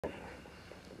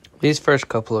These first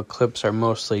couple of clips are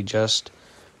mostly just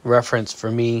reference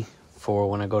for me for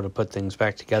when I go to put things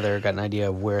back together. I got an idea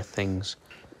of where things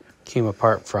came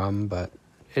apart from, but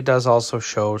it does also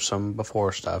show some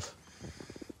before stuff.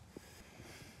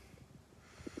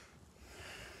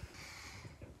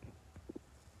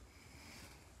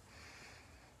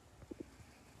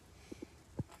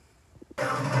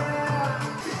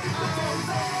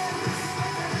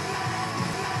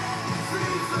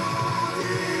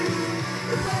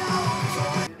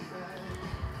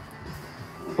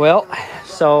 Well,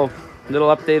 so little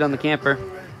update on the camper.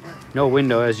 No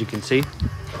window, as you can see.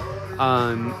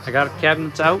 I got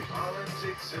cabinets out,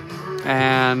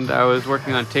 and I was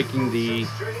working on taking the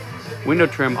window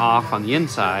trim off on the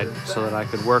inside so that I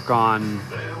could work on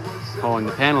pulling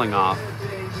the paneling off.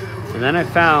 And then I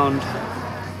found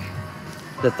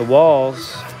that the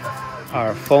walls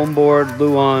are foam board,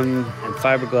 Luan, and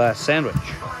fiberglass sandwich.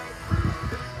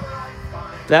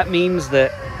 That means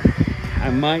that I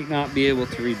might not be able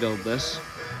to rebuild this.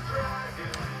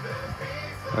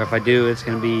 Or if I do, it's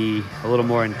going to be a little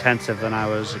more intensive than I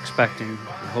was expecting and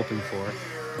hoping for.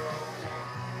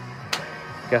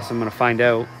 Guess I'm going to find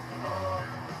out.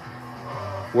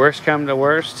 Worst come to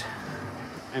worst,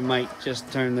 I might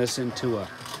just turn this into a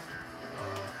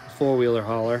four-wheeler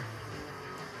hauler.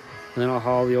 And then I'll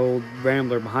haul the old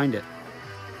Rambler behind it.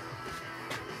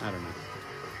 I don't know.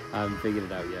 I haven't figured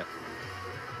it out yet.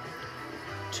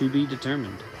 To be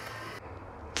determined.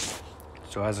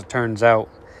 So as it turns out,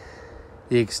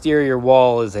 the exterior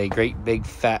wall is a great big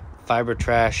fat fiber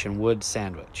trash and wood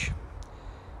sandwich.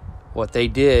 What they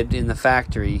did in the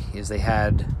factory is they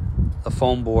had the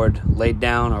foam board laid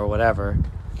down or whatever.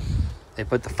 They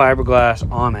put the fiberglass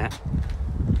on it,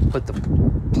 put the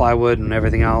plywood and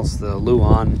everything else, the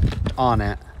Luan, on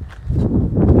it,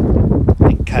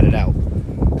 and cut it out.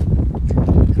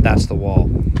 And that's the wall.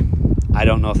 I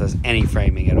don't know if there's any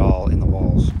framing at all in the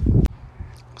walls.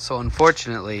 So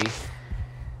unfortunately,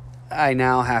 I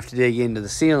now have to dig into the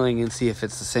ceiling and see if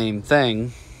it's the same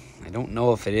thing. I don't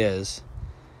know if it is.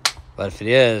 But if it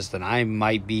is, then I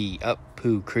might be up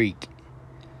Pooh Creek.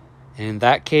 And in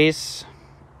that case,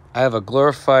 I have a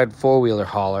glorified four-wheeler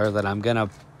hauler that I'm going to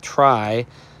try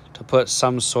to put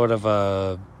some sort of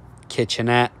a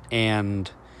kitchenette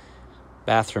and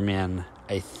bathroom in,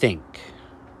 I think.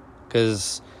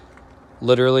 Because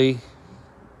literally,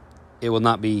 it will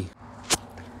not be,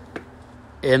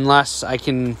 unless I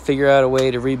can figure out a way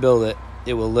to rebuild it,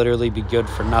 it will literally be good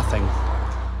for nothing.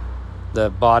 The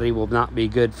body will not be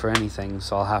good for anything,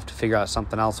 so I'll have to figure out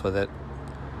something else with it.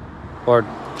 Or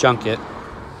junk it,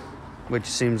 which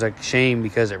seems like a shame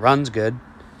because it runs good.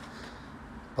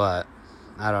 But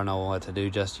I don't know what to do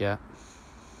just yet.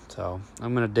 So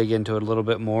I'm going to dig into it a little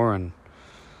bit more and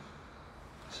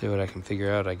see what I can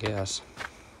figure out, I guess.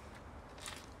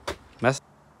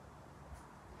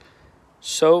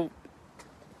 So,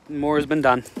 more has been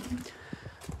done.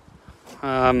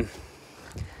 I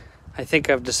think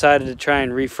I've decided to try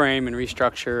and reframe and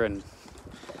restructure and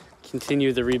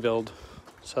continue the rebuild.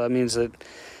 So that means that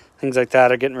things like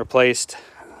that are getting replaced.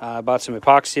 I bought some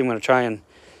epoxy. I'm going to try and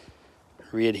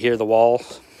re-adhere the wall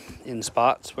in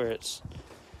spots where it's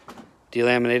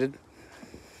delaminated.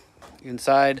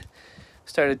 Inside,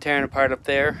 started tearing apart up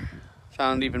there.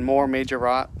 Found even more major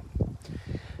rot.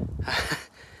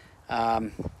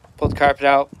 Pulled the carpet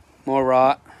out, more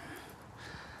rot.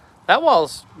 That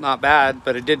wall's not bad,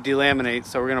 but it did delaminate,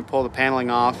 so we're going to pull the paneling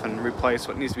off and replace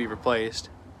what needs to be replaced.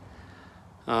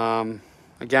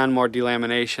 Again, more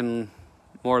delamination,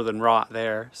 more than rot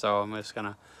there, so I'm just going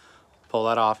to pull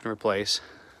that off and replace.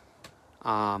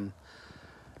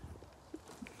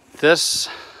 This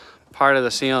part of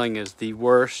the ceiling is the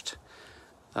worst.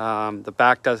 The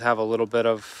back does have a little bit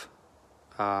of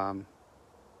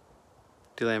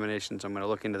delamination, so I'm going to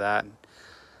look into that and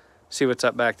see what's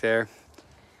up back there.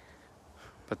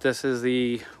 But this is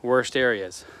the worst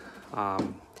areas. I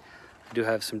do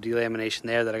have some delamination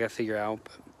there that I got to figure out,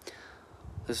 but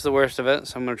this is the worst of it,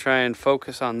 so I'm going to try and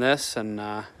focus on this and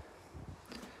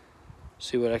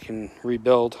see what I can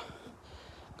rebuild.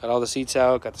 Got all the seats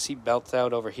out, got the seat belts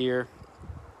out over here.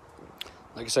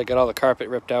 Like I said, got all the carpet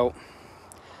ripped out.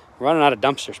 Running out of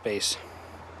dumpster space,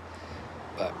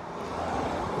 but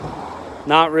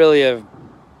not really a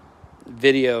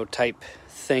video type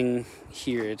thing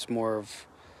here. It's more of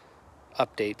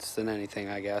updates than anything,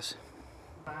 I guess.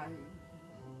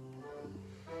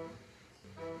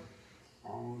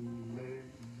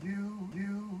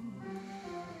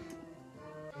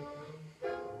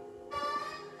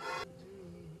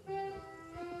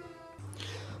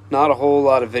 Not a whole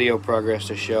lot of video progress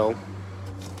to show.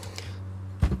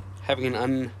 Having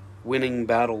an unwinning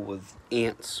battle with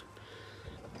ants.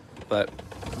 but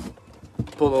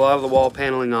pulled a lot of the wall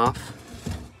paneling off.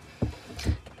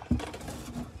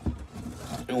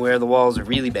 And where the walls are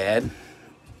really bad,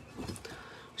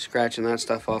 scratching that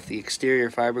stuff off the exterior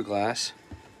fiberglass.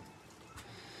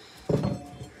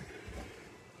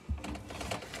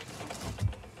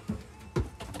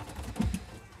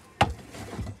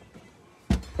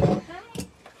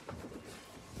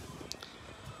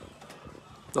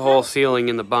 The whole ceiling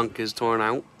in the bunk is torn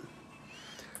out.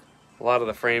 A lot of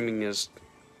the framing is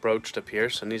broached up here,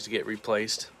 so it needs to get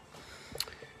replaced.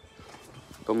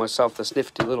 Built myself this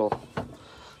nifty little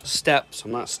step, so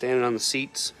I'm not standing on the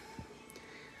seats.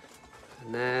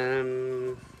 And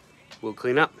then we'll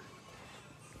clean up.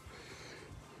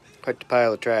 Quite a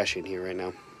pile of trash in here right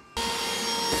now.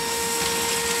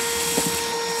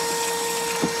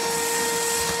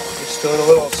 Just doing a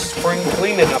little spring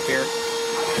cleaning up here.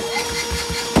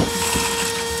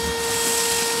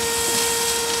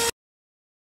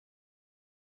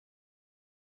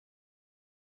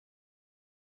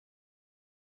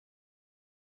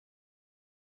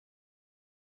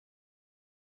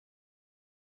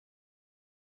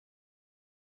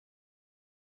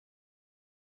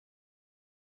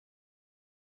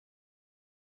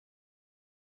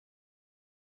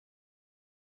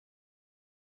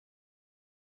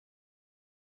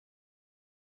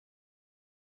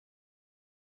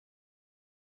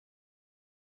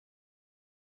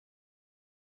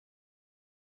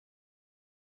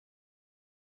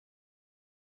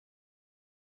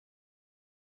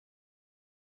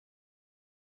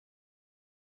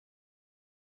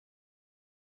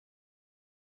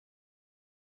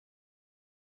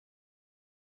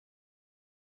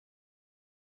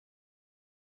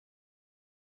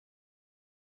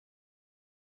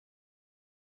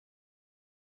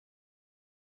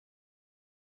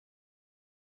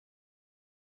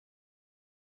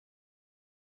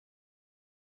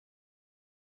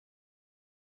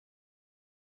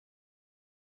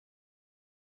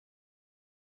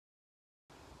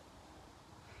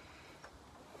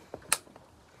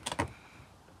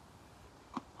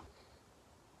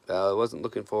 I wasn't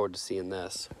looking forward to seeing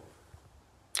this.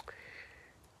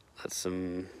 That's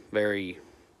some very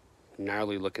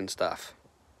gnarly looking stuff.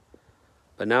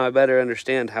 But now I better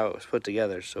understand how it was put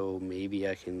together, so maybe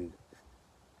I can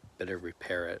better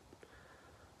repair it.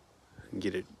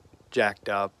 Get it jacked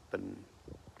up and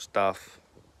stuff.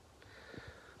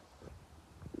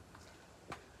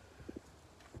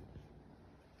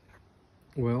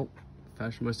 Well,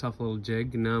 fashioned myself a little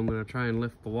jig, and now I'm going to try and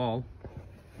lift the wall.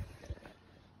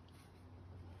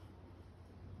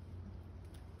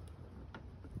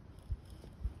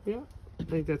 Yeah, I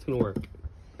think that's going to work.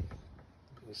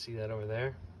 You see that over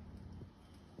there?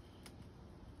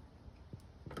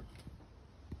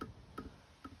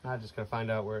 I just got to find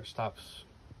out where it stops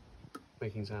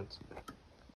making sense.